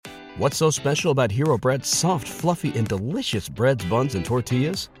What's so special about Hero Bread's soft, fluffy, and delicious breads, buns, and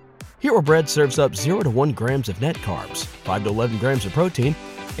tortillas? Hero Bread serves up 0 to 1 grams of net carbs, 5 to 11 grams of protein,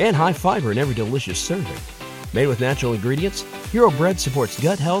 and high fiber in every delicious serving. Made with natural ingredients, Hero Bread supports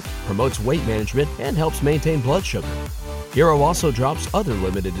gut health, promotes weight management, and helps maintain blood sugar. Hero also drops other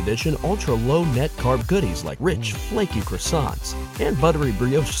limited edition ultra-low net carb goodies like rich, flaky croissants and buttery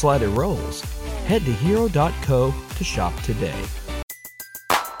brioche slider rolls. Head to hero.co to shop today.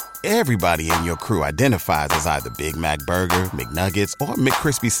 Everybody in your crew identifies as either Big Mac Burger, McNuggets, or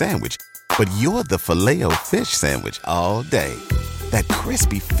McCrispy Sandwich. But you're the Filet-O-Fish Sandwich all day. That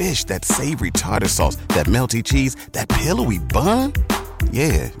crispy fish, that savory tartar sauce, that melty cheese, that pillowy bun.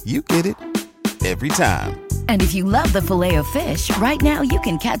 Yeah, you get it. Every time. And if you love the Filet-O-Fish, right now you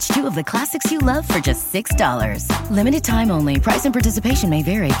can catch 2 of the classics you love for just $6. Limited time only. Price and participation may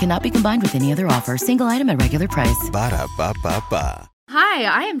vary. Cannot be combined with any other offer. Single item at regular price. Ba-da-ba-ba-ba. Hi,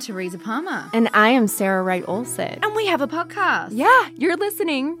 I am Teresa Palmer. And I am Sarah Wright Olsen. And we have a podcast. Yeah, you're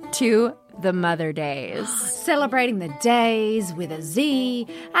listening to The Mother Days. Celebrating the days with a Z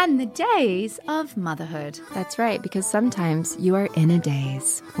and the days of motherhood. That's right, because sometimes you are in a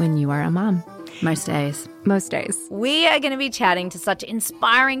daze when you are a mom. Most days. Most days. We are going to be chatting to such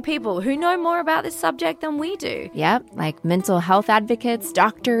inspiring people who know more about this subject than we do. Yep, like mental health advocates,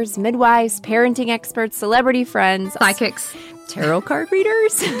 doctors, midwives, parenting experts, celebrity friends, Psychics. tarot card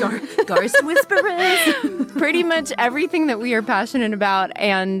readers, Ghost whisperers. pretty much everything that we are passionate about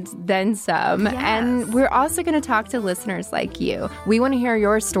and then some. Yes. And we're also going to talk to listeners like you. We want to hear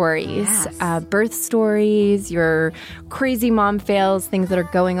your stories, Yes. birth stories, your crazy mom fails, things that are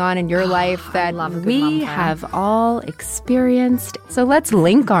going on in your life that love a good we mom fail. have all experienced. So let's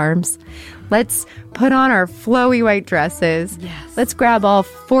link arms. Let's put on our flowy white dresses. Yes. Let's grab all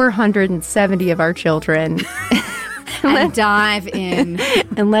 470 of our children. And dive in.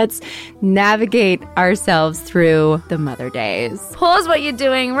 And let's navigate ourselves through the Mother Days. Pause what you're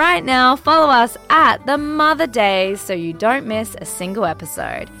doing right now. Follow us at The Mother Days so you don't miss a single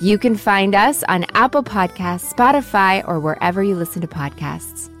episode. You can find us on Apple Podcasts, Spotify, or wherever you listen to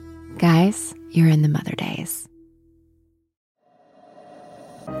podcasts. Guys, you're in the Mother Days.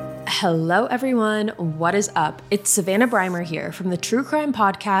 Hello, everyone. What is up? It's Savannah Breimer here from the true crime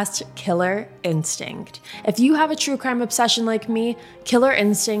podcast, Killer Instinct. If you have a true crime obsession like me, Killer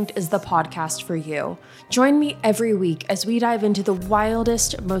Instinct is the podcast for you. Join me every week as we dive into the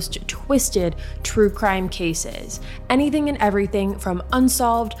wildest, most twisted true crime cases. Anything and everything from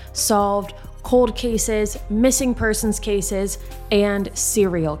unsolved, solved, cold cases, missing persons cases, and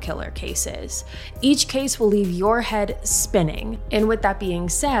serial killer cases. Each case will leave your head spinning. And with that being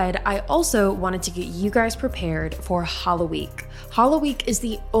said, I also wanted to get you guys prepared for Halloween. Halloween is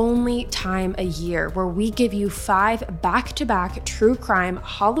the only time a year where we give you 5 back-to-back true crime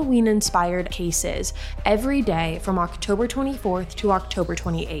Halloween-inspired cases every day from October 24th to October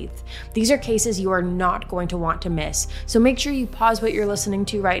 28th. These are cases you are not going to want to miss, so make sure you pause what you're listening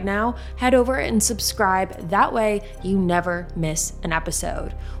to right now, head over and subscribe. That way you never miss an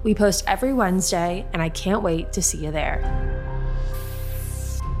episode. We post every Wednesday, and I can't wait to see you there.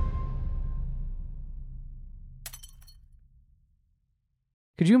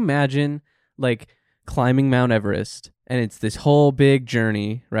 Could you imagine, like, climbing Mount Everest, and it's this whole big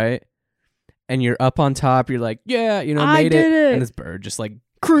journey, right? And you're up on top, you're like, yeah, you know, I made did it. and this bird just, like,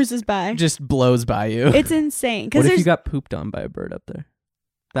 Cruises by. just blows by you. It's insane. What Because if you got pooped on by a bird up there?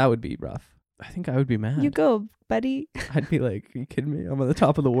 That would be rough. I think I would be mad. You go, buddy. I'd be like, are you kidding me? I'm on the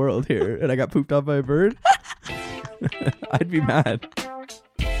top of the world here, and I got pooped on by a bird? I'd be mad.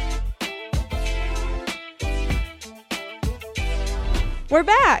 We're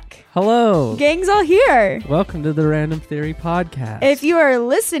back. Hello. Gang's all here. Welcome to the Random Theory Podcast. If you are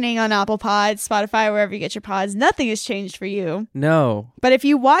listening on Apple Pods, Spotify, wherever you get your pods, nothing has changed for you. No. But if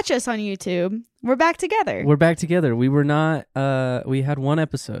you watch us on YouTube, we're back together. We're back together. We were not, we had one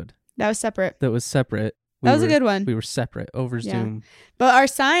episode That was separate. that was separate. That was a good one. We were separate over Yeah. Zoom. But our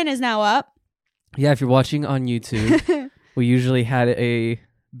sign is now up. Yeah, if you're watching on YouTube, we usually had a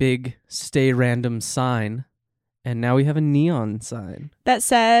big Stay Random sign, and now we have a neon sign. That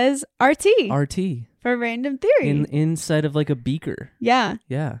says RT. RT. For Random Theory. Inside of like a beaker. Yeah.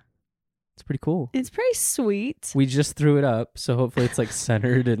 Yeah. It's pretty cool. It's pretty sweet. We just threw it up, so hopefully it's like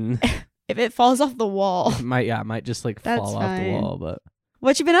centered and If it falls off the wall. it might just like That's fall off the fine. wall, but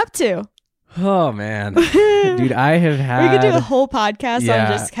What you been up to? oh man. Dude, I have had We could do a whole podcast Yeah.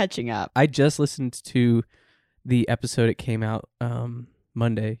 on just catching up. I just listened to the episode, it came out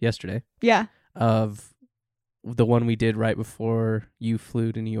yesterday, Yeah. of the one we did right before you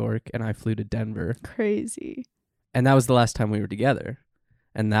flew to New York and I flew to Denver. Crazy. And that was the last time we were together.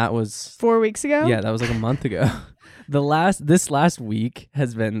 And that was 4 weeks ago? Yeah, that was like a month ago. This last week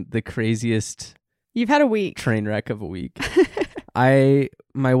has been the craziest You've had a week. train wreck of a week. My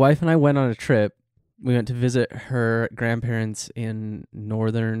wife and I went on a trip. We went to visit her grandparents in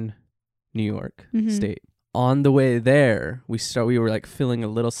northern New York state. On the way there, we were like feeling a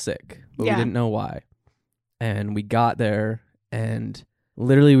little sick, but we didn't know why. And we got there, and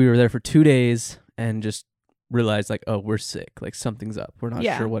literally we were there for 2 days and just realized like, oh, we're sick. Like something's up. We're not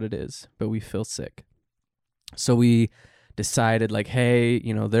sure what it is, but we feel sick. So we decided like, hey,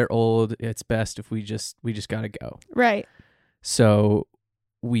 you know, they're old. It's best if we just got to go. Right. So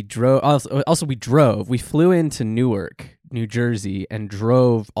we drove. Also, we drove. We flew into Newark, New Jersey, and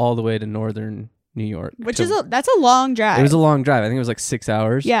drove all the way to northern New York. That's a long drive. It was a long drive. I think it was like 6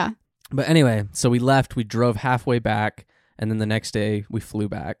 hours. Yeah. But anyway, so we left. We drove halfway back, and then the next day we flew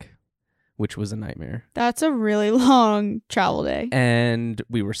back, which was a nightmare. That's a really long travel day. And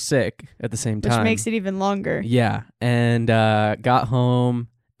we were sick at the same time. Which makes it even longer. Yeah. And got home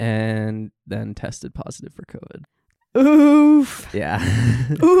and then tested positive for COVID. Oof. Yeah.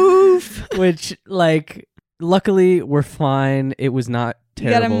 Oof. Which, like, luckily we're fine. It was not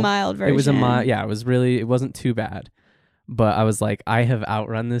terrible. You got a mild version. It was it wasn't too bad. But I was like, I have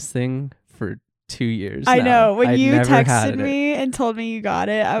outrun this thing for 2 years I now. know. When you never had texted it. me and told me you got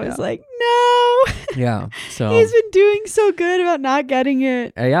it, I was like, no. Yeah. So He's been doing so good about not getting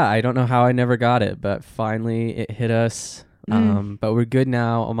it. yeah, I don't know how I never got it, but finally it hit us. But we're good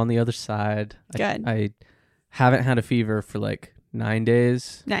now. I'm on the other side. Good. I haven't had a fever for like 9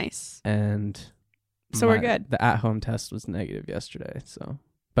 days. Nice. And so we're good. The at-home test was negative yesterday. So,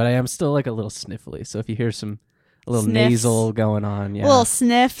 but I am still like a little sniffly. So if you hear a little Sniffs. nasal going on, Little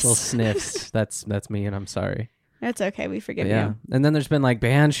sniffs. little sniffs. That's me, and I'm sorry. That's okay. We forgive Yeah. you. And then there's been like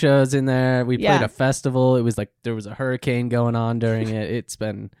band shows in there. We Yeah. played a festival. It was like there was a hurricane going on during it. It's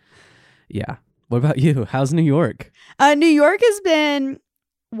been, yeah. What about you? How's New York? New York has been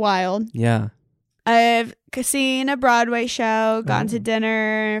wild. Yeah. I've seen a Broadway show, gone to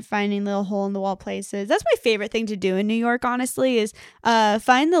dinner, finding little hole-in-the-wall places. That's my favorite thing to do in New York, honestly, is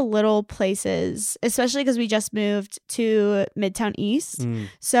find the little places, especially because we just moved to Midtown East.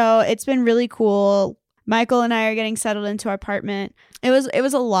 So it's been really cool. Michael and I are getting settled into our apartment. It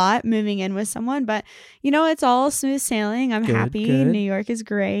was a lot moving in with someone, but, you know, it's all smooth sailing. I'm happy. Good. New York is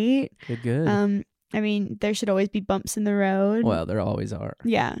great. Good. I mean, there should always be bumps in the road. Well, there always are.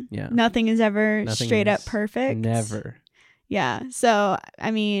 Yeah. Yeah. Nothing is ever Nothing straight up is perfect. Never. Yeah. So,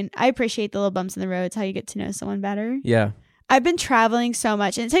 I mean, I appreciate the little bumps in the road. It's how you get to know someone better. Yeah. I've been traveling so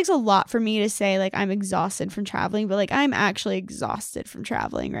much, and it takes a lot for me to say, like, I'm exhausted from traveling, but, like, I'm actually exhausted from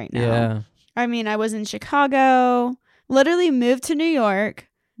traveling right now. Yeah. I mean, I was in Chicago, literally moved to New York.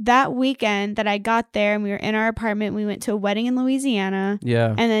 That weekend that I got there and we were in our apartment, we went to a wedding in Louisiana. Yeah.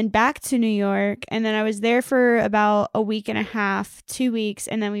 And then back to New York. And then I was there for about a week and a half, 2 weeks.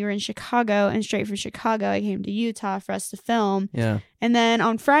 And then we were in Chicago. And straight from Chicago, I came to Utah for us to film. Yeah. And then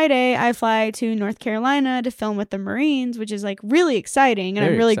on Friday, I fly to North Carolina to film with the Marines, which is like really exciting. And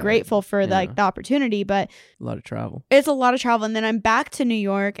Very I'm really exciting. grateful for the opportunity. But A lot of travel. it's a lot of travel. And then I'm back to New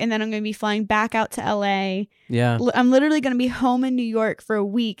York. And then I'm going to be flying back out to LA. Yeah. I'm literally going to be home in New York for a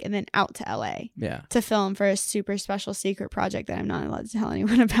week and then out to LA Yeah. to film for a super special secret project that I'm not allowed to tell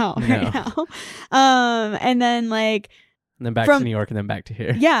anyone about No. right now. And then like, And then back to New York and then back to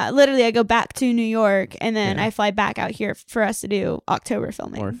here. yeah, literally I go back to New York and then Yeah. I fly back out here for us to do October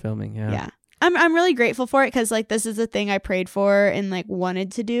filming. More filming. Yeah. Yeah. I'm really grateful for it because like this is the thing I prayed for and like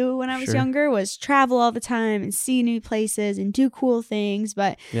wanted to do when I was Sure. younger was travel all the time and see new places and do cool things.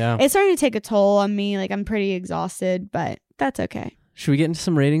 But Yeah. it's starting to take a toll on me. Like I'm pretty exhausted, but that's okay. Should we get into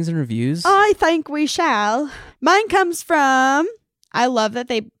some ratings and reviews? I think we shall. Mine comes from, I love that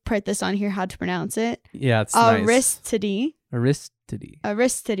they put this on here, how to pronounce it. Yeah, it's nice. Aristide. Aristide.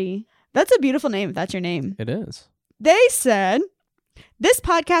 Aristide. That's a beautiful name if that's your name. It is. They said, this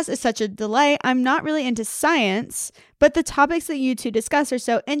podcast is such a delight. I'm not really into science, but the topics that you two discuss are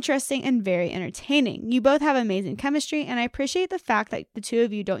so interesting and very entertaining. You both have amazing chemistry, and I appreciate the fact that the two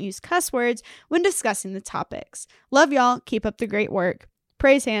of you don't use cuss words when discussing the topics. Love y'all. Keep up the great work.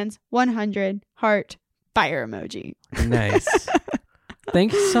 Praise hands, 100, heart, fire emoji. Nice.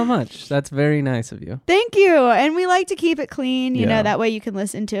 Thank you so much. That's very nice of you. Thank you. And we like to keep it clean. You Yeah. know, that way you can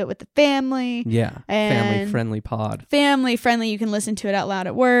listen to it with the family. Yeah. And Family friendly pod. Family friendly. You can listen to it out loud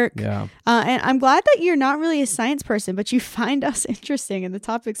at work. Yeah. And I'm glad that you're not really a science person, but you find us interesting and the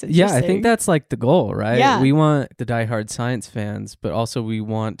topics interesting. Yeah, I think that's like the goal, right? Yeah. We want the diehard science fans, but also we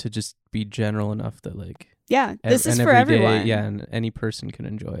want to just be general enough that like Yeah, this is and for every day, everyone. yeah, and any person can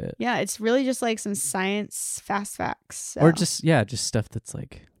enjoy it. Yeah, it's really just like some science fast facts. So. Or just stuff that's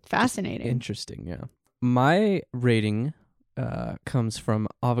like fascinating. Interesting, yeah. My rating comes from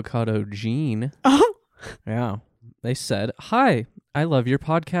Avocado Gene. Oh. Yeah. They said, "Hi, I love your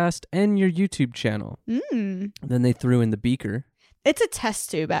podcast and your YouTube channel." Then they threw in the beaker. It's a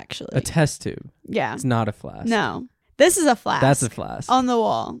test tube, actually. A test tube. Yeah. It's not a flask. No. This is a flask. That's a flask. On the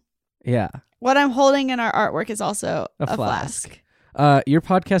wall. Yeah. What I'm holding in our artwork is also a flask. Your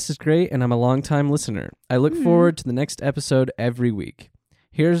podcast is great, and I'm a long-time listener. I look forward to the next episode every week.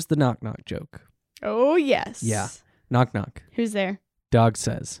 Here's the knock-knock joke. Oh, yes. Yeah. Knock-knock. Who's there? Dog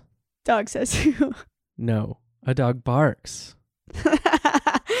says. Dog says who? No. A dog barks.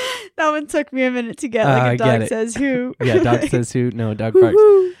 That one took me a minute to get. Like a dog says who. Yeah, dog says who. No, dog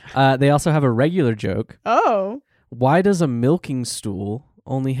barks. They also have a regular joke. Oh. Why does a milking stool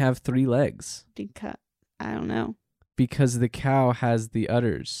only have 3 legs? Because I don't know. Because the cow has the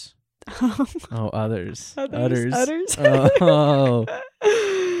udders. Oh, udders. Udders. Oh.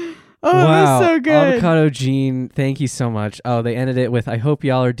 Oh, wow. That's so good. Avocado Gene, thank you so much. Oh, they ended it with, "I hope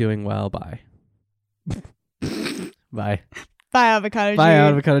y'all are doing well. Bye." Bye. Bye, Avocado Gene. Bye,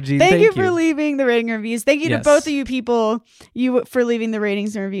 Avocado Gene. Thank you for leaving the rating and reviews. Thank you to Yes. both of you people for leaving the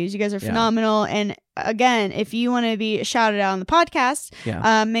ratings and reviews. You guys are phenomenal. And again, if you want to be shouted out on the podcast,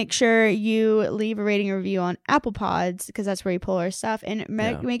 make sure you leave a rating and review on Apple Pods, because that's where you pull our stuff. And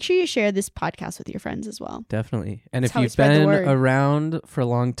make sure you share this podcast with your friends as well. Definitely. And That's if how we you've spread the been word. around for a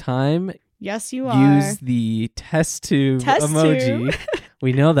long time, yes, you are. use the test tube emoji.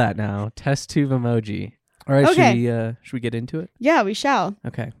 We know that now. Test tube emoji. All right, Okay. should we get into it? Yeah, we shall.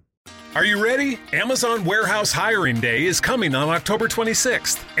 Okay. Are you ready? Amazon Warehouse Hiring Day is coming on October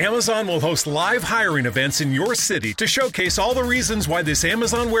 26th. Amazon will host live hiring events in your city to showcase all the reasons why this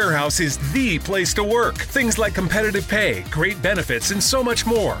Amazon warehouse is the place to work. Things like competitive pay, great benefits, and so much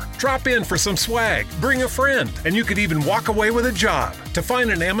more. Drop in for some swag, bring a friend, and you could even walk away with a job. To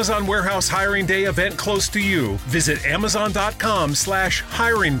find an Amazon Warehouse Hiring Day event close to you, visit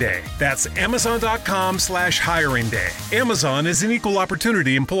amazon.com/hiring day. That's amazon.com/hiring day. Amazon is an equal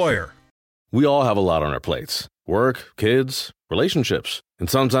opportunity employer. We all have a lot on our plates. Work, kids, relationships. And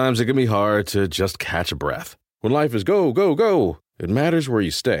sometimes it can be hard to just catch a breath. When life is go, go, go, it matters where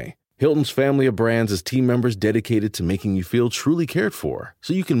you stay. Hilton's family of brands is team members dedicated to making you feel truly cared for,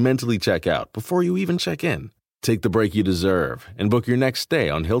 so you can mentally check out before you even check in. Take the break you deserve and book your next stay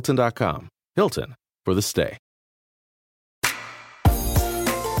on Hilton.com. Hilton, for the stay.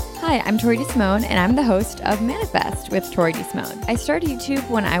 Hi, I'm Tori DeSimone, and I'm the host of Manifest with Tori DeSimone. I started YouTube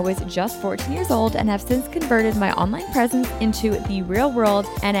when I was just 14 years old and have since converted my online presence into the real world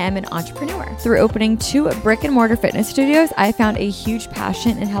and am an entrepreneur. Through opening 2 brick-and-mortar fitness studios, I found a huge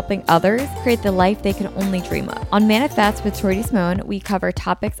passion in helping others create the life they can only dream of. On Manifest with Tori DeSimone, we cover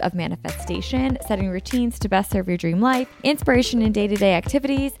topics of manifestation, setting routines to best serve your dream life, inspiration in day-to-day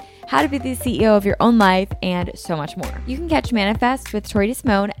activities, how to be the CEO of your own life, and so much more. You can catch Manifest with Tori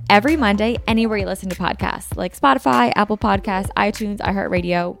DeSimone every Monday anywhere you listen to podcasts, like Spotify, Apple Podcasts, iTunes,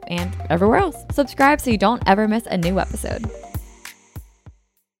 iHeartRadio, and everywhere else. Subscribe so you don't ever miss a new episode.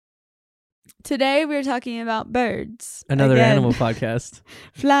 Today we're talking about birds. Another Again. animal podcast.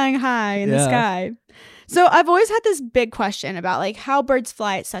 Flying high in the sky. So I've always had this big question about like how birds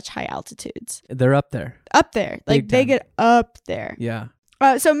fly at such high altitudes. They're up there. Up there. Like they get up there. Yeah.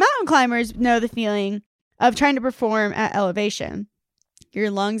 So mountain climbers know the feeling of trying to perform at elevation. Your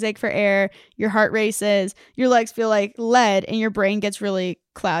lungs ache for air, your heart races, your legs feel like lead, and your brain gets really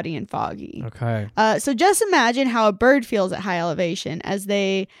cloudy and foggy. Okay. So just imagine how a bird feels at high elevation as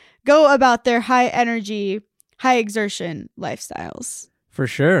they go about their high energy, high exertion lifestyles. For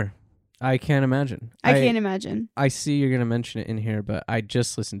sure. I can't imagine. I can't imagine. I see you're going to mention it in here, but I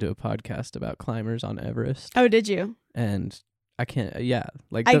just listened to a podcast about climbers on Everest. Oh, did you? And I can't,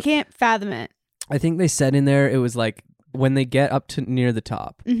 I can't fathom it. I think they said in there it was like when they get up to near the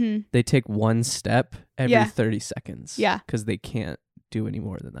top, they take one step every 30 seconds. Yeah. Because they can't do any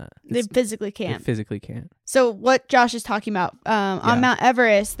more than that. They physically can't. They physically can't. So what Josh is talking about, on Mount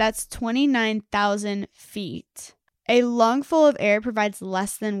Everest, that's 29,000 feet. A lung full of air provides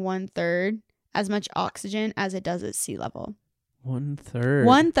less than 1/3 as much oxygen as it does at sea level. 1/3.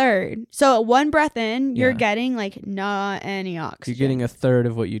 1/3. So one breath in, you're getting like not any oxygen. You're getting 1/3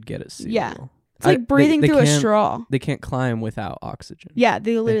 of what you'd get at sea level. It's like breathing through a straw. They can't climb without oxygen. Yeah,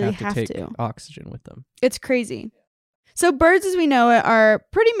 they literally have to take to. oxygen with them. It's crazy. So birds, as we know it, are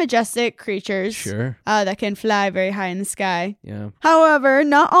pretty majestic creatures. Sure. That can fly very high in the sky. Yeah. However,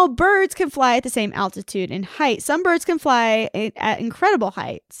 not all birds can fly at the same altitude and height. Some birds can fly at incredible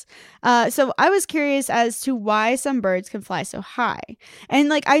heights. So I was curious as to why some birds can fly so high. And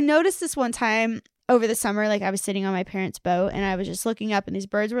like I noticed this one time over the summer, like I was sitting on my parents' boat and I was just looking up and these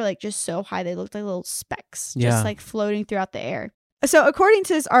birds were like just so high. They looked like little specks just like floating throughout the air. So according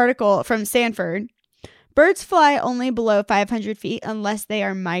to this article from Stanford, birds fly only below 500 feet unless they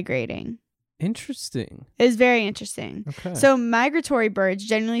are migrating. Interesting. It's very interesting. Okay. So migratory birds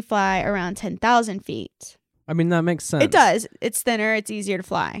generally fly around 10,000 feet. I mean, that makes sense. It does. It's thinner. It's easier to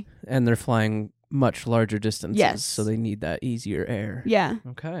fly. And they're flying much larger distances. Yes. So they need that easier air. Yeah.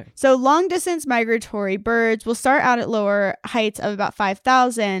 Okay. So long distance migratory birds will start out at lower heights of about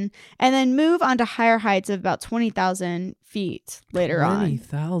 5,000 and then move on to higher heights of about 20,000 feet later on.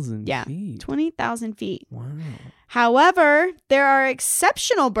 20,000 Yeah. feet. 20,000 feet. Wow. However, there are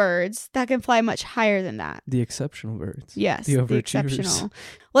exceptional birds that can fly much higher than that. The exceptional birds. Yes, The the overachievers. exceptional.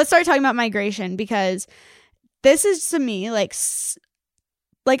 Let's start talking about migration because this is to me like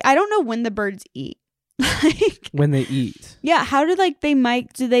I don't know when the birds eat. Like When they eat. yeah, how do like they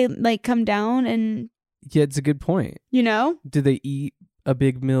might do they like come down and Yeah, it's a good point. you know? Do they eat a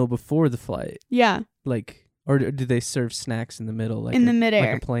big meal before the flight? Yeah, Like, or do they serve snacks in the middle? Like in the a,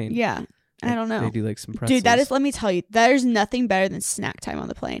 midair. Like a plane? Yeah. I don't know. They do like some pretzels. Dude, that is, let me tell you, there's nothing better than snack time on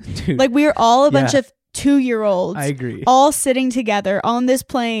the plane. Dude, Like we are all a bunch yeah. of 2-year-olds. I agree. All sitting together on this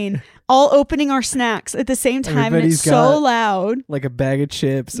plane, all opening our snacks at the same time. And Everybody's it's so got loud. Like a bag of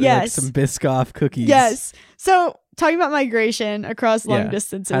chips and Yes. like some Biscoff cookies. Yes. So talking about migration across long Yeah.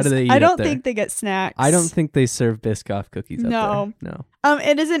 distances, How do they eat I up don't there? think they get snacks. I don't think they serve Biscoff cookies up No. there. No.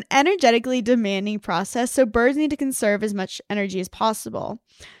 It is an energetically demanding process, so birds need to conserve as much energy as possible.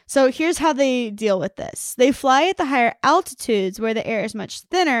 So here's how they deal with this. They fly at the higher altitudes where the air is much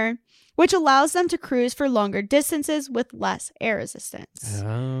thinner, which allows them to cruise for longer distances with less air resistance.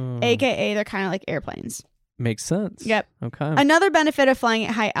 Oh. AKA, they're kind of like airplanes. Makes sense. Yep. Okay. Another benefit of flying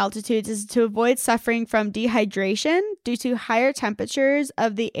at high altitudes is to avoid suffering from dehydration due to higher temperatures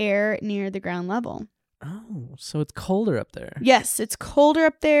of the air near the ground level. Oh, so it's colder up there. Yes, it's colder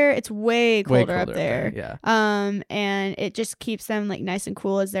up there. It's way colder up there. Yeah. And it just keeps them like nice and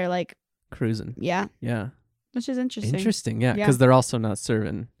cool as they're like Cruising. yeah, Yeah. which is interesting. Interesting. Yeah. Yeah. Because they're also not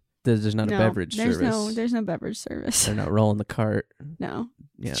serving. There's not No, a beverage there's service. there's no beverage service. They're not rolling the cart. No.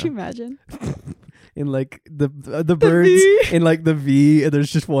 Yeah. Could you imagine? In like the birds V. in like the V, and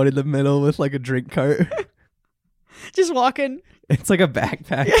there's just one in the middle with like a drink cart. Just walking. It's like a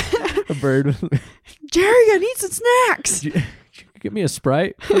backpack. A bird with. Jerry, I need some snacks. Give me a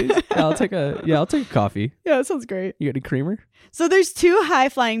Sprite, please. I'll take a coffee. Yeah, that sounds great. You got any creamer? So there's 2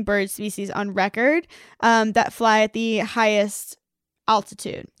 high-flying bird species on record that fly at the highest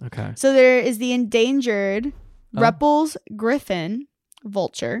altitude. Okay. So there is the endangered Oh. Ruppel's griffin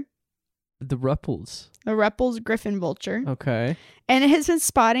vulture. The Ruppels. The Ruppel's griffin vulture. Okay. And it has been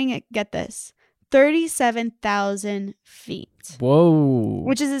spotting at, get this, 37,000 feet. Whoa.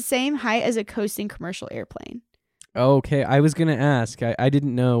 Which is the same height as a coasting commercial airplane. Okay, I was gonna ask. I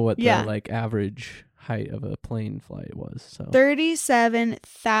didn't know what Yeah. the like average height of a plane flight was. So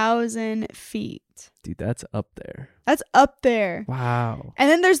 37,000 feet. dude, that's up there. That's up there. Wow. And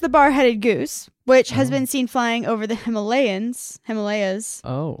then there's the bar-headed goose, which has Oh. been seen flying over the Himalayas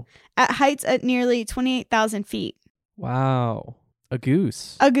Oh. at heights at nearly 28,000 feet. Wow. A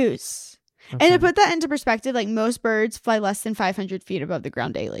goose. A goose. Okay. And to put that into perspective, like most birds fly less than 500 feet above the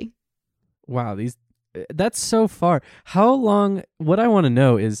ground daily. Wow, that's so far. How long? What I want to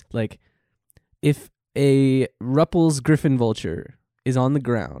know is like, if a Ruppel's griffin vulture is on the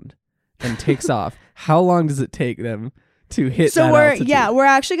ground and takes off, how long does it take them to hit So that altitude? we're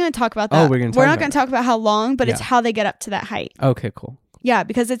actually going to talk about Oh, that. we're gonna talk not about going it. to talk about how long, but it's Yeah. how they get up to that height. Okay, cool. Yeah,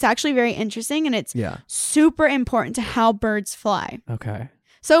 because it's actually very interesting and it's Yeah. super important to how birds fly. Okay.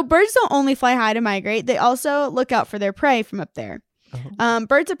 So birds don't only fly high to migrate, they also look out for their prey from up there.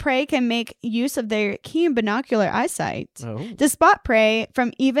 Birds of prey can make use of their keen binocular eyesight to spot prey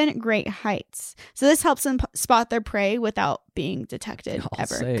from even great heights. So this helps them spot their prey without being detected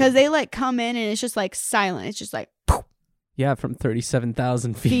ever. say. Because they like come in and it's just like silent. It's just like poof, Yeah, from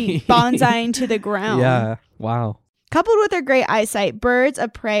 37,000 feet. feet bonsaiing to the ground. Yeah. Wow. Coupled with their great eyesight, birds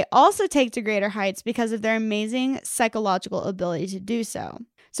of prey also take to greater heights because of their amazing psychological ability to do so.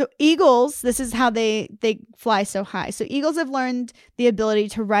 So eagles, this is how they fly so high. So eagles have learned the ability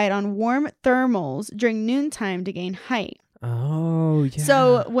to ride on warm thermals during noontime to gain height. Oh, yeah.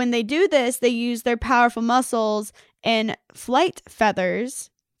 So when they do this, they use their powerful muscles and flight feathers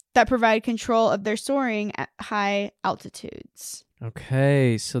that provide control of their soaring at high altitudes.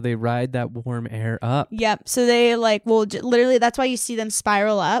 Okay, so they ride that warm air up. Yep. So they like will literally, that's why you see them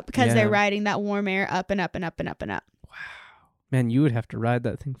spiral up, because they're Yeah. riding that warm air up and up and up and up and up. Man, you would have to ride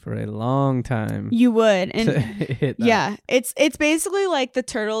that thing for a long time. You would. to And hit that. yeah, it's basically like the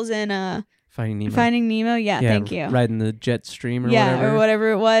turtles in Finding Nemo. Finding Nemo. Yeah, thank you. Riding the jet stream or yeah, whatever. or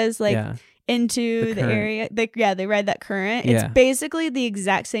whatever it was, like Yeah. into the current. area. They ride that current. Yeah. It's basically the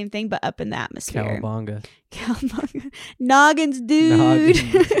exact same thing, but up in the atmosphere. Cowabunga. Noggins, dude.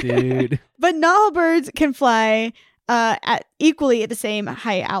 Noggins, dude. But not all birds can fly at the same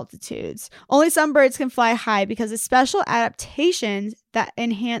high altitudes. Only some birds can fly high because of special adaptations that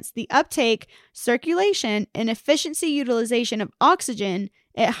enhance the uptake, circulation, and efficiency utilization of oxygen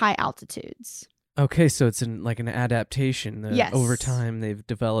at high altitudes. Okay, so it's an adaptation that Yes. over time they've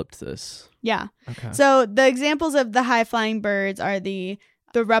developed this. Yeah. Okay. So the examples of the high flying birds are the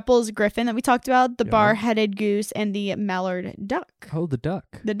Repel's griffin that we talked about, the Yeah. bar-headed goose, and the mallard duck. Oh, the duck.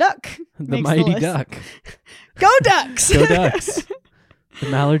 The duck. The makes mighty list. duck. Go Ducks! Go Ducks. The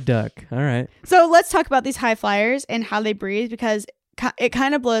mallard duck. All right. So let's talk about these high flyers and how they breathe, because it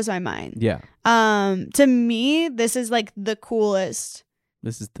kind of blows my mind. Yeah. To me, this is like the coolest.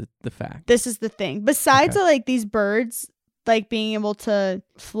 This is the fact. This is the thing. Besides these birds like being able to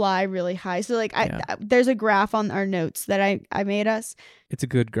fly really high. So like there's a graph on our notes that I made us. It's a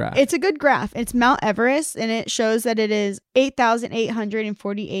good graph. It's a good graph. It's Mount Everest, and it shows that it is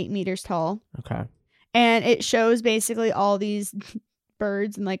 8,848 meters tall. Okay. And it shows basically all these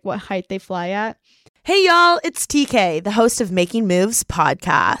birds and like what height they fly at. Hey y'all, it's TK, the host of Making Moves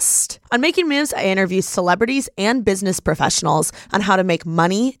podcast. On Making Moves, I interview celebrities and business professionals on how to make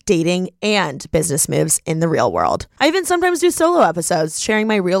money, dating, and business moves in the real world. I even sometimes do solo episodes sharing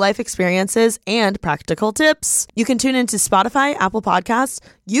my real life experiences and practical tips. You can tune into Spotify, Apple Podcasts,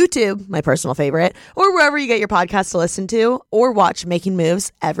 YouTube, my personal favorite, or wherever you get your podcast to listen to, or watch Making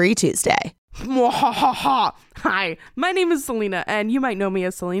Moves every Tuesday. Hi, my name is Selena, and you might know me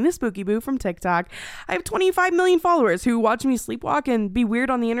as Selena Spooky Boo from TikTok. I have 25 million followers who watch me sleepwalk and be weird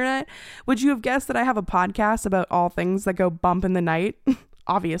on the internet. Would you have guessed that I have a podcast about all things that go bump in the night?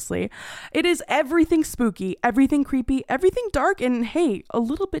 Obviously. It is everything spooky, everything creepy, everything dark, and hey, a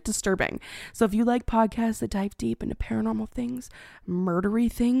little bit disturbing. So if you like podcasts that dive deep into paranormal things,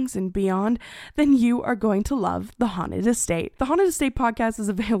 murdery things, and beyond, then you are going to love The Haunted Estate. The Haunted Estate podcast is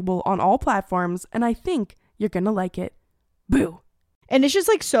available on all platforms, and I think you're going to like it. Boo. And it's just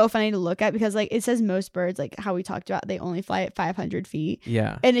like so funny to look at, because like it says most birds, like how we talked about, they only fly at 500 feet.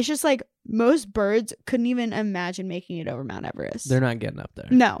 Yeah. And it's just like most birds couldn't even imagine making it over Mount Everest. They're not getting up there.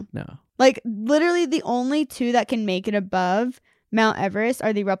 No. No. Like literally the only two that can make it above Mount Everest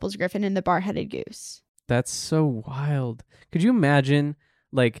are the Repel's griffin and the bar-headed goose. That's so wild. Could you imagine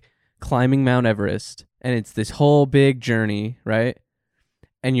like climbing Mount Everest and it's this whole big journey, right?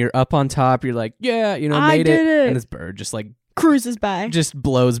 And you're up on top, you're like, yeah, I made did it. And this bird just like Cruises by. just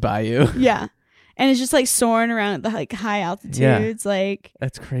blows by you. Yeah. And it's just like soaring around at the like high altitudes. Like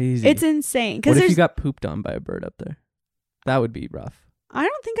That's crazy. it's insane. What if you got pooped on by a bird up there? That would be rough. I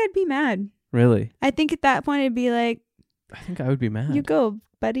don't think I'd be mad. Really? I think at that point it'd be like, I think I would be mad. you go,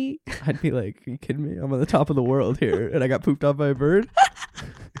 buddy. I'd be like, are you kidding me? I'm on the top of the world here and I got pooped on by a bird?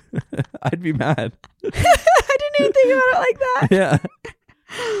 I'd be mad. I didn't even think about it like that. Yeah.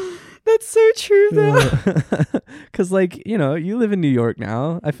 That's so true though. Because like, you live in New York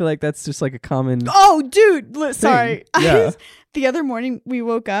now. I feel like that's just like a common Oh, dude. Sorry. Yeah. The other morning we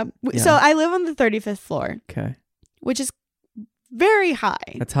woke up. Yeah. So I live on the 35th floor, Okay. which is very high.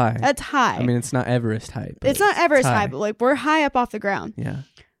 That's high. That's high. I mean, it's not Everest height. but it's not Everest high, high. but like we're high up off the ground. Yeah.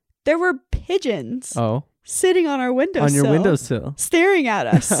 There were pigeons Oh. sitting on our windowsill. On your windowsill. Staring at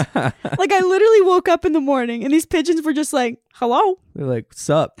us. Like I literally woke up in the morning and these pigeons were just like, hello. They're like,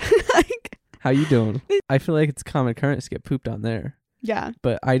 sup? Like, How you doing? I feel like it's common current to get pooped on there. yeah.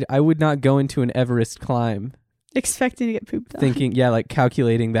 But I would not go into an Everest climb Expecting to get pooped on. thinking, like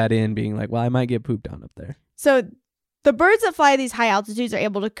calculating that in, being like, well, I might get pooped on up there. So the birds that fly at these high altitudes are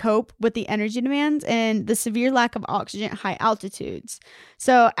able to cope with the energy demands and the severe lack of oxygen at high altitudes.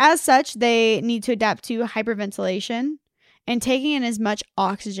 So as such, they need to adapt to hyperventilation and taking in as much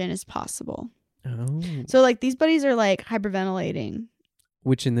oxygen as possible. Oh. So like these buddies are like hyperventilating.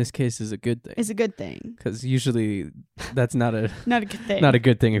 Which in this case is a good thing. Is a good thing. Because usually that's not a Not a good thing. not a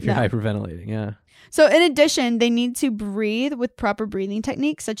good thing if you're No. hyperventilating. Yeah. So in addition, they need to breathe with proper breathing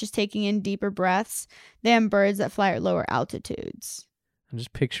techniques, such as taking in deeper breaths than birds that fly at lower altitudes. I'm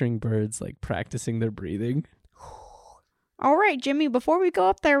just picturing birds like practicing their breathing. All right, Jimmy, before we go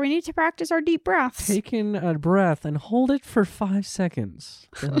up there, we need to practice our deep breaths. Take in a breath and hold it for 5 seconds.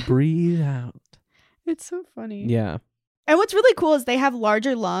 Then breathe out. It's so funny. Yeah. And what's really cool is they have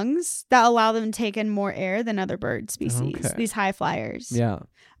larger lungs that allow them to take in more air than other bird species, these high flyers. Yeah.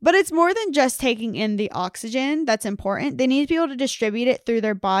 But it's more than just taking in the oxygen that's important. They need to be able to distribute it through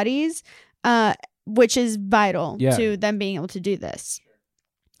their bodies, which is vital to them being able to do this.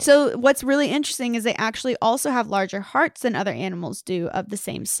 So what's really interesting is they actually also have larger hearts than other animals do of the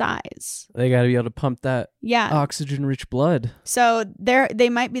same size. They got to be able to pump that oxygen-rich blood. So they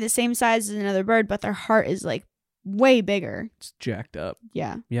might be the same size as another bird, but their heart is like way bigger. It's jacked up.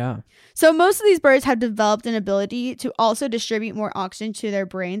 Yeah. Yeah. So most of these birds have developed an ability to also distribute more oxygen to their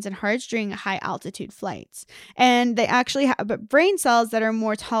brains and hearts during high altitude flights. And they actually have brain cells that are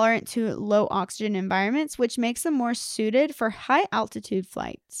more tolerant to low oxygen environments, which makes them more suited for high altitude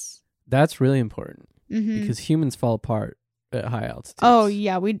flights. That's really important because humans fall apart at high altitudes. Oh,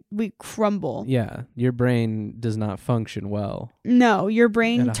 yeah. We crumble. Yeah. Your brain does not function well. No, your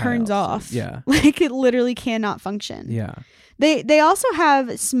brain turns off. Yeah. Like it literally cannot function. Yeah. They also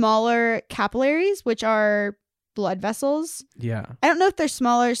have smaller capillaries, which are blood vessels. Yeah. I don't know if they're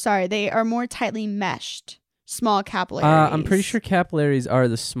smaller. Sorry. They are more tightly meshed. Small capillaries. I'm pretty sure capillaries are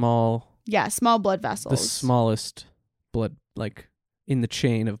the small... Yeah, small blood vessels. The smallest blood, like, in the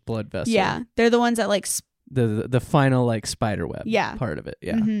chain of blood vessels. Yeah. They're the ones that, like... The final, like, spider web part of it.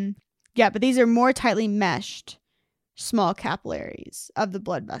 Yeah. Mm-hmm. Yeah, but these are more tightly meshed small capillaries of the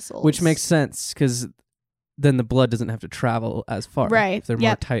blood vessels. Which makes sense, because then the blood doesn't have to travel as far. Right. If they're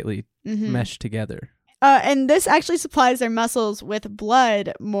more tightly meshed together. And this actually supplies their muscles with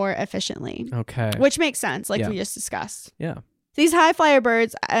blood more efficiently. Okay. Which makes sense, like we just discussed. Yeah. These high flyer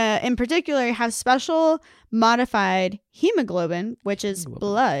birds, in particular, have special modified hemoglobin, which is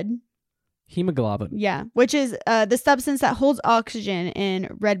blood. Hemoglobin. Yeah, which is the substance that holds oxygen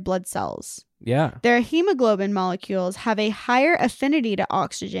in red blood cells. Yeah. Their hemoglobin molecules have a higher affinity to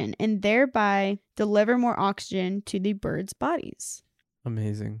oxygen and thereby deliver more oxygen to the birds' bodies.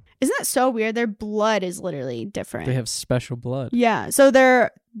 Amazing. Isn't that so weird? Their blood is literally different. They have special blood. Yeah. So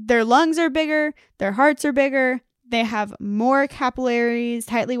their lungs are bigger, their hearts are bigger, they have more capillaries,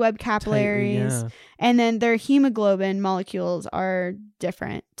 tightly webbed capillaries, and then their hemoglobin molecules are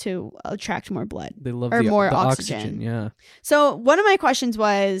different to attract more blood. They love more the oxygen. Yeah. So one of my questions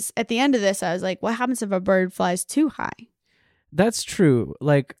was, at the end of this, I was like, what happens if a bird flies too high? That's true.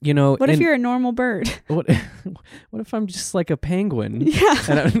 Like, you know, what if you're a normal bird? What if I'm just like a penguin? Yeah.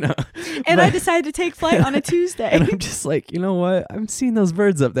 I don't know. And I decide to take flight on a Tuesday. And I'm just like, you know what? I'm seeing those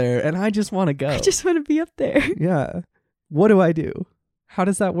birds up there and I just want to go. I just want to be up there. Yeah. What do I do? How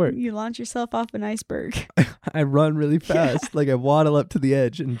does that work? You launch yourself off an iceberg. I run really fast. Yeah. Like I waddle up to the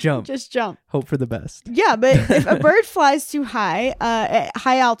edge and jump. Just jump. Hope for the best. Yeah, but if a bird flies too high, at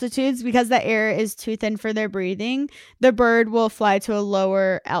high altitudes, because the air is too thin for their breathing, the bird will fly to a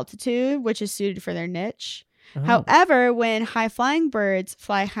lower altitude, which is suited for their niche. Oh. However, when high-flying birds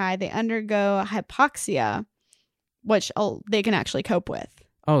fly high, they undergo hypoxia, which they can actually cope with.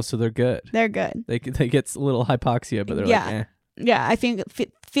 Oh, so they're good. They're good. They get a little hypoxia, but they're like, eh. Yeah, I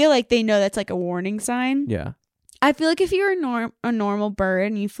feel like they know that's like a warning sign. Yeah. I feel like if you were a normal bird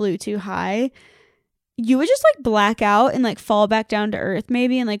and you flew too high, you would just like black out and like fall back down to earth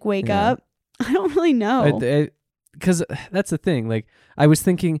maybe and like wake up. I don't really know. Because that's the thing. Like I was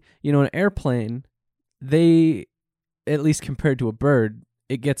thinking, you know, an airplane, they, at least compared to a bird,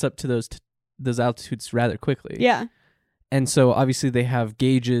 it gets up to those altitudes rather quickly. Yeah. And so obviously they have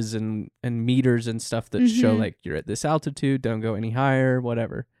gauges and meters and stuff that show like you're at this altitude, don't go any higher,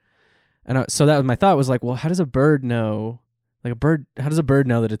 whatever. And so that was my thought was like, well, how does a bird know? Like how does a bird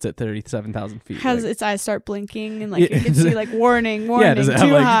know that it's at 37,000 feet? Has its eyes start blinking and like you can see like warning, does it have,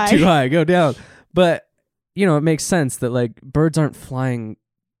 too high. Too high, go down. But you know, it makes sense that like birds aren't flying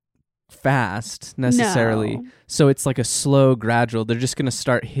fast necessarily. No. So it's like a slow gradual. They're just going to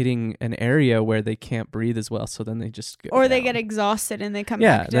start hitting an area where they can't breathe as well, so then they just go they get exhausted and they come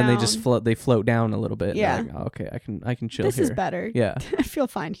back down. Yeah, then they just float down a little bit. Yeah. Like, oh, okay, I can chill this here. This is better. Yeah. I feel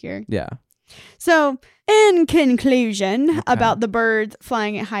fine here. Yeah. So, in conclusion about the birds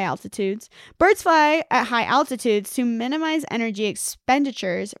flying at high altitudes, birds fly at high altitudes to minimize energy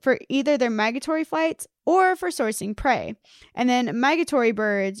expenditures for either their migratory flights or for sourcing prey. And then migratory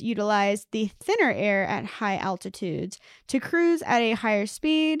birds utilize the thinner air at high altitudes to cruise at a higher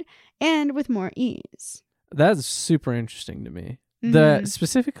speed and with more ease. That's super interesting to me. The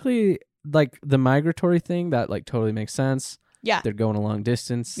specifically like the migratory thing, that like totally makes sense. Yeah. They're going a long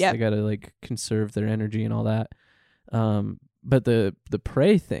distance. Yep. They got to like conserve their energy and all that. But the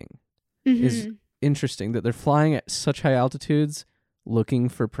prey thing is interesting that they're flying at such high altitudes looking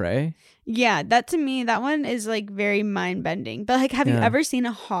for prey. Yeah, that to me, that one is like very mind bending. But like, have you ever seen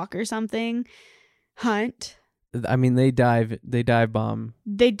a hawk or something hunt? I mean, they dive bomb.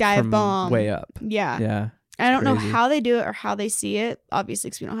 They dive bomb way up. Yeah. Yeah. I don't know how they do it or how they see it, obviously,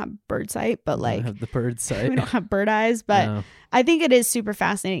 because we don't have bird sight, but We like don't have the bird sight. we don't have bird eyes. But No. I think it is super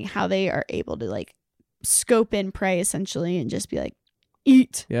fascinating how they are able to like scope in prey essentially and just be like,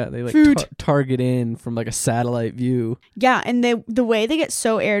 eat. Yeah, they like food. target in from like a satellite view. Yeah, and the way they get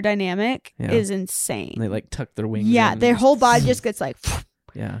so aerodynamic Yeah. is insane. And they like tuck their wings. Yeah, in their and whole body just gets like.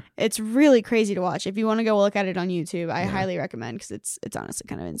 Yeah. It's really crazy to watch. If you want to go look at it on YouTube, I highly recommend because it's honestly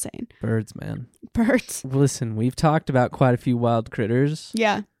kind of insane. Birds, man. Birds. Listen, we've talked about quite a few wild critters.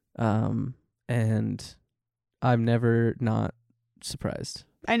 Yeah. And I'm never not surprised.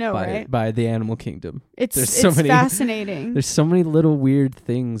 I know, right? By the animal kingdom. It's fascinating. There's so many little weird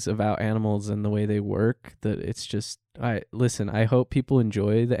things about animals and the way they work that it's just I hope people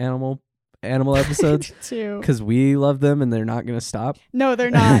enjoy the animal episodes too, because we love them and they're not going to stop. No,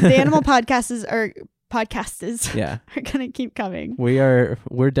 they're not. The animal podcasters are gonna keep coming.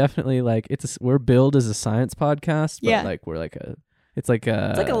 We're definitely like we're billed as a science podcast, but like we're like it's like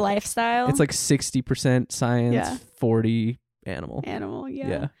a lifestyle. It's like 60% science, 40 animal.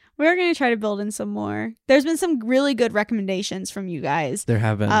 Yeah. We're going to try to build in some more. There's been some really good recommendations from you guys. There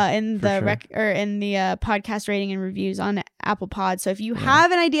have been in the podcast rating and reviews on Apple Pod. So if you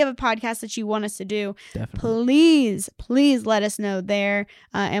have an idea of a podcast that you want us to do, please let us know there,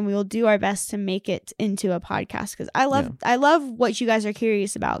 and we will do our best to make it into a podcast because I love what you guys are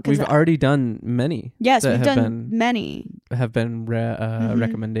curious about. We've already done many. Yes, we've done many. Have been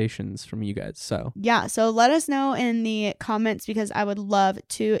recommendations from you guys. So yeah, so let us know in the comments because I would love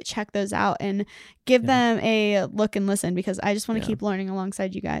to check those out and give them a look and listen because I just want to keep learning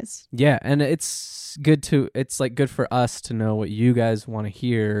alongside you guys. Yeah, and it's good for us to know what you guys want to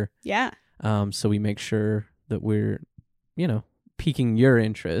hear. Yeah. So we make sure that we're, piquing your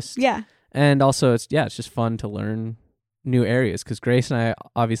interest. Yeah. And also it's just fun to learn new areas because Grace and I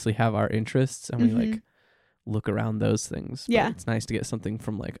obviously have our interests and we like look around those things. Yeah. But it's nice to get something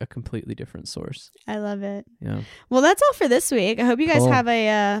from like a completely different source. I love it. Yeah. Well, that's all for this week. I hope you guys have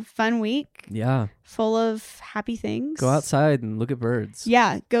a fun week. Yeah. Full of happy things. Go outside and look at birds.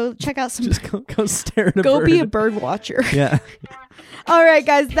 Yeah. Go check out some. Just go stare at a bird. Go be a bird watcher. Yeah. All right,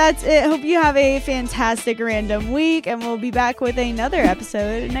 guys. That's it. Hope you have a fantastic random week and we'll be back with another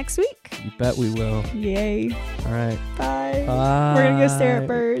episode next week. You bet we will. Yay. All right. Bye. Bye. We're going to go stare at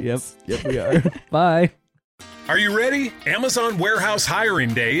birds. Yep, we are. Bye. Are you ready? Amazon Warehouse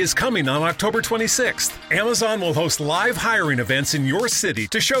Hiring Day is coming on October 26th. Amazon will host live hiring events in your city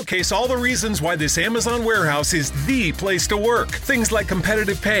to showcase all the reasons why this Amazon warehouse is the place to work. Things like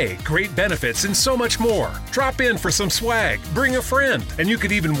competitive pay, great benefits, and so much more. Drop in for some swag, bring a friend, and you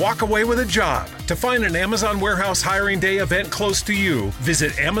could even walk away with a job. To find an Amazon Warehouse Hiring Day event close to you,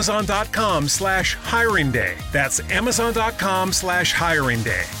 visit amazon.com/hiring day. That's amazon.com/hiring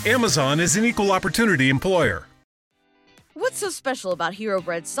day. Amazon is an equal opportunity employer. What's so special about Hero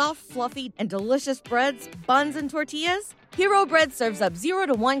Bread's soft, fluffy, and delicious breads, buns, and tortillas? Hero Bread serves up 0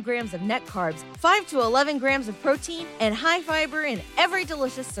 to 1 grams of net carbs, 5 to 11 grams of protein, and high fiber in every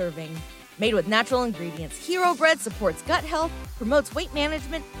delicious serving. Made with natural ingredients, Hero Bread supports gut health, promotes weight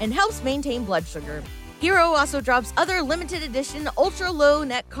management, and helps maintain blood sugar. Hero also drops other limited edition ultra-low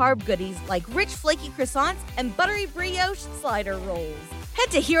net carb goodies like rich flaky croissants and buttery brioche slider rolls.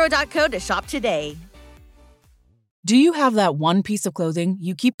 Head to hero.co to shop today. Do you have that one piece of clothing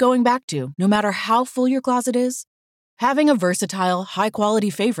you keep going back to, no matter how full your closet is? Having a versatile, high-quality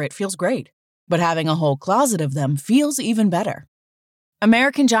favorite feels great, but having a whole closet of them feels even better.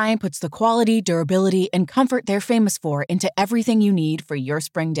 American Giant puts the quality, durability, and comfort they're famous for into everything you need for your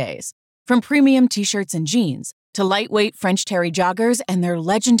spring days. From premium t-shirts and jeans to lightweight French terry joggers and their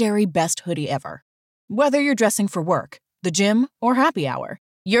legendary best hoodie ever. Whether you're dressing for work, the gym, or happy hour,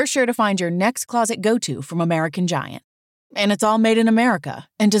 you're sure to find your next closet go-to from American Giant. And it's all made in America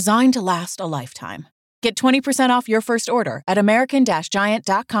and designed to last a lifetime. Get 20% off your first order at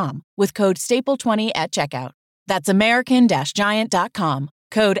american-giant.com with code STAPLE20 at checkout. That's american-giant.com,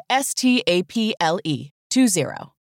 code STAPLE20.